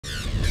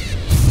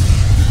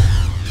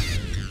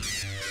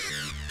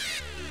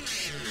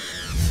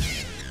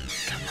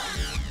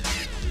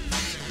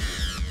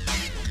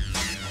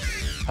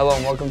Hello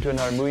and welcome to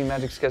another Movie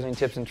Magic Scheduling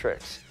Tips and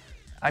Tricks.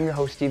 I'm your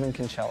host, Stephen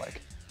Kinchelik.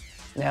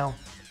 Now,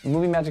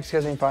 Movie Magic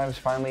Scheduling 5 is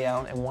finally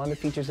out, and one of the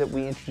features that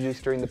we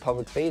introduced during the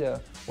public beta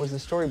was the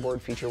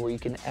storyboard feature where you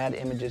can add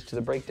images to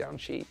the breakdown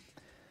sheet.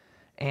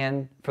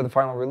 And for the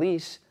final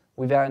release,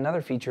 we've added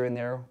another feature in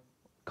there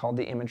called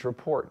the image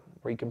report,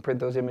 where you can print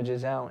those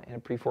images out in a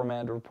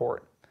pre-formatted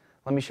report.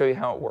 Let me show you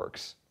how it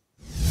works.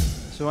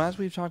 So as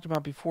we've talked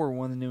about before,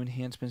 one of the new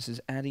enhancements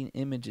is adding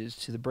images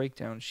to the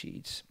breakdown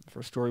sheets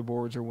for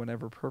storyboards or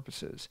whatever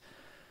purposes.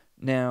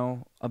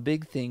 Now, a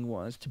big thing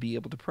was to be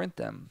able to print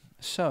them.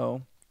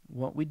 So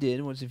what we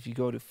did was, if you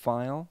go to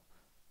File,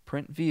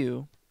 Print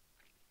View,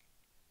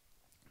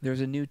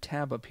 there's a new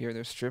tab up here.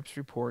 There's Strips,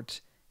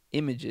 Reports,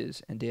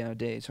 Images, and Day Out of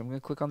Date. So I'm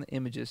going to click on the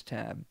Images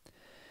tab.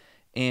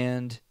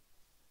 And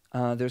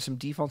there's some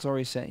defaults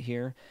already set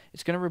here.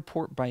 It's going to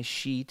report by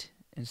sheet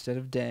instead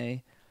of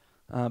day.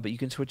 But you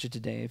can switch it to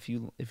day if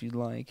you'd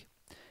like.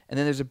 And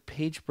then there's a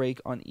page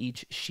break on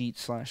each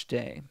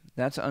sheet/day.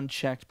 That's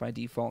unchecked by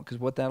default, because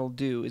what that'll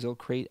do is it'll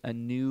create a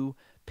new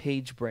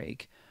page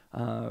break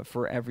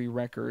for every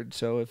record.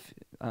 So if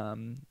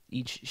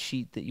each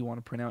sheet that you want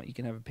to print out, you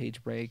can have a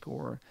page break,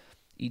 or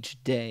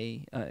each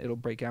day it'll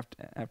break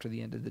after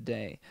the end of the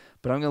day.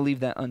 But I'm going to leave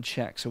that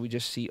unchecked, so we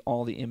just see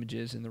all the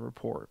images in the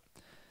report.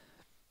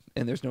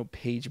 And there's no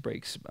page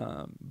breaks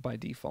by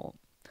default.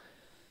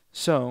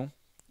 So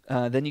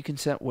then you can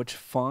set which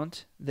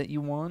font that you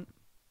want,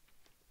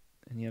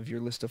 and you have your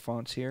list of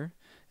fonts here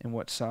and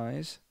what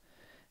size.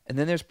 And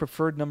then there's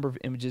preferred number of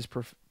images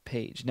per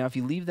page. Now if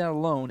you leave that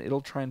alone, it'll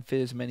try and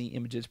fit as many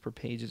images per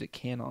page as it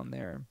can on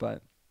there,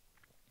 but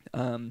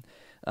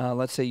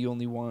let's say you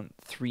only want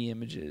 3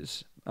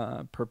 images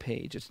per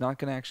page. It's not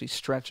going to actually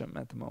stretch them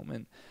at the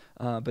moment,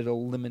 but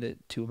it'll limit it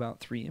to about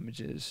 3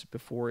 images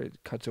before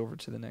it cuts over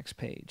to the next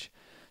page.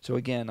 So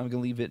again, I'm going to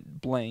leave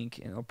it blank,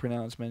 and it'll print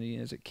out as many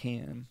as it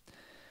can.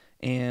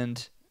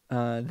 And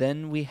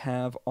then we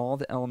have all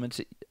the elements,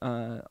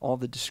 all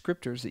the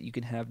descriptors that you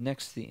can have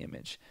next to the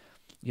image.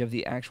 You have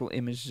the actual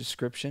image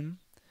description.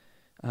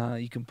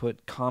 You can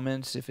put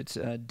comments if it's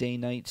a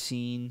day-night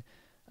scene,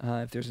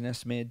 if there's an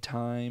estimated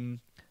time,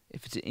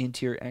 if it's an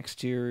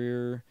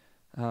interior-exterior,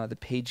 the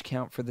page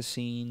count for the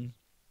scene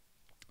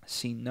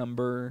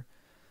number,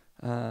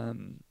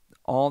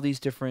 all these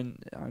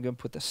different. I'm going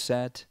to put the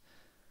set,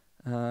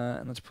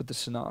 and let's put the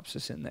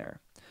synopsis in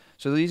there.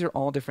 So these are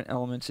all different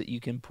elements that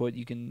you can put.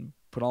 You can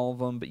put all of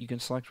them, but you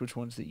can select which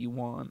ones that you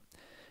want.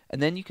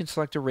 And then you can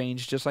select a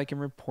range, just like in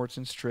reports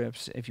and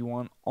strips. If you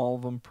want all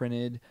of them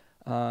printed,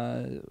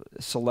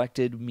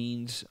 selected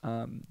means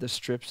the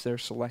strips that are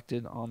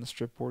selected on the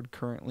strip board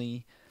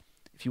currently.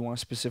 If you want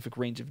a specific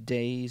range of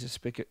days, a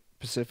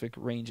specific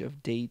range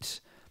of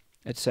dates,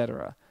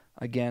 etc.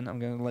 Again, I'm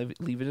going to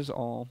leave it as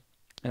all,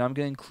 and I'm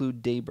going to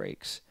include day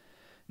breaks.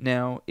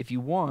 Now, if you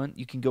want,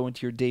 you can go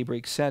into your day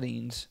break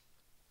settings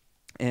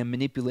and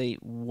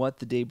manipulate what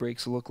the day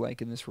breaks look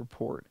like in this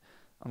report.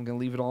 I'm going to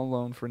leave it all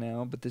alone for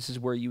now, but this is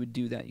where you would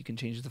do that. You can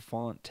change the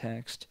font,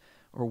 text,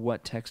 or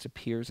what text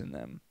appears in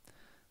them.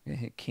 I'm going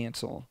to hit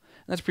cancel.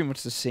 And that's pretty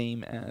much the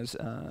same as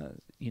the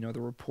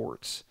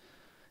reports,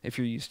 if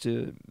you're used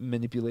to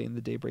manipulating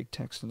the day break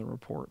text in the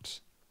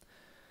reports.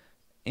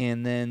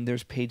 And then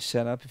there's page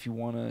setup if you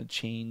want to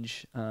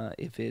change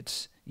if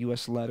it's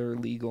U.S. letter,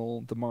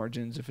 legal, the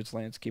margins, if it's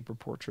landscape or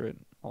portrait,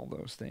 all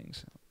those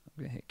things.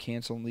 I'm going to hit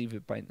cancel and leave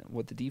it by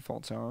what the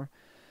defaults are.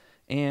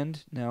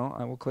 And now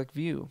I will click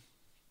view.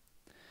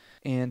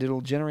 And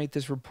it'll generate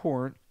this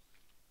report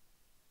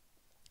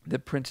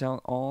that prints out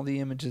all the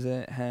images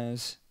that it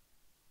has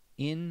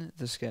in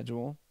the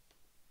schedule.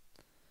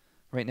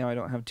 Right now I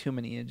don't have too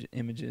many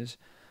images.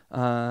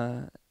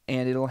 And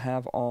it'll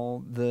have all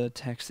the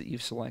text that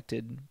you've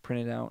selected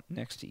printed out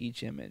next to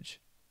each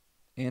image.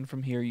 And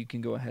from here you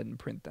can go ahead and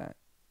print that.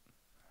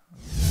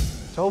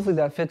 So hopefully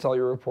that fits all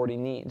your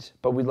reporting needs,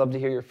 but we'd love to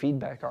hear your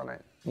feedback on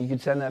it. You can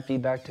send that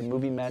feedback to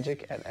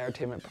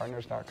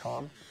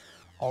moviemagic@entertainmentpartners.com.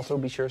 Also,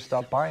 be sure to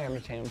stop by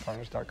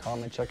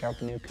entertainmentpartners.com and check out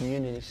the new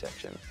community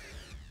section.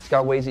 It's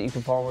got ways that you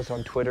can follow us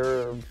on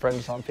Twitter or friend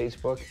us on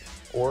Facebook,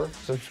 or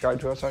subscribe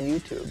to us on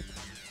YouTube.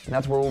 And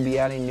that's where we'll be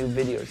adding new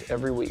videos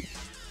every week.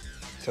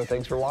 So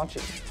thanks for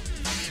watching.